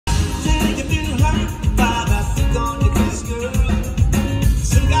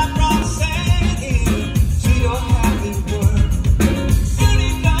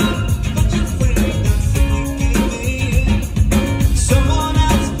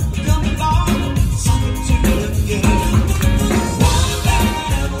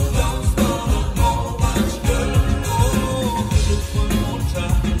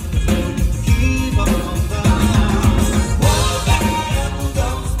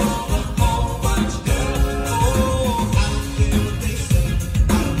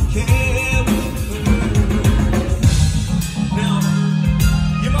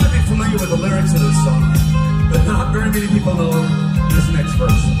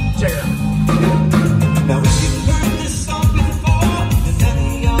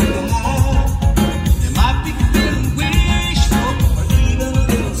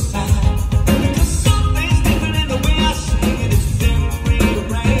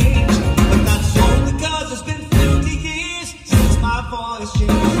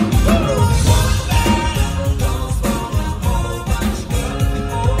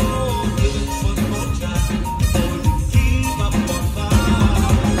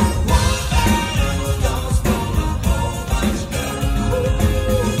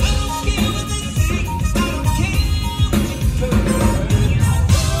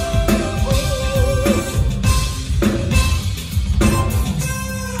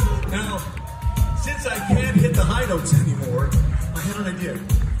notes anymore, I had an idea.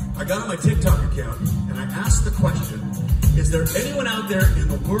 I got on my TikTok account and I asked the question, is there anyone out there in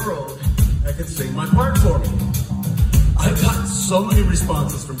the world that can sing my part for me? I got so many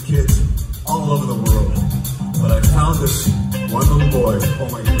responses from kids all over the world, but I found this one little boy, oh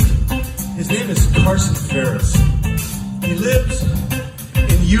my goodness. His name is Carson Ferris. He lives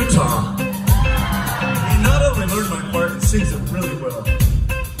in Utah. He not only learned my part and sings it really well,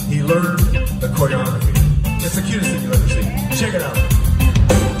 he learned the choreography. It's the cutest thing you've ever seen. Check it out.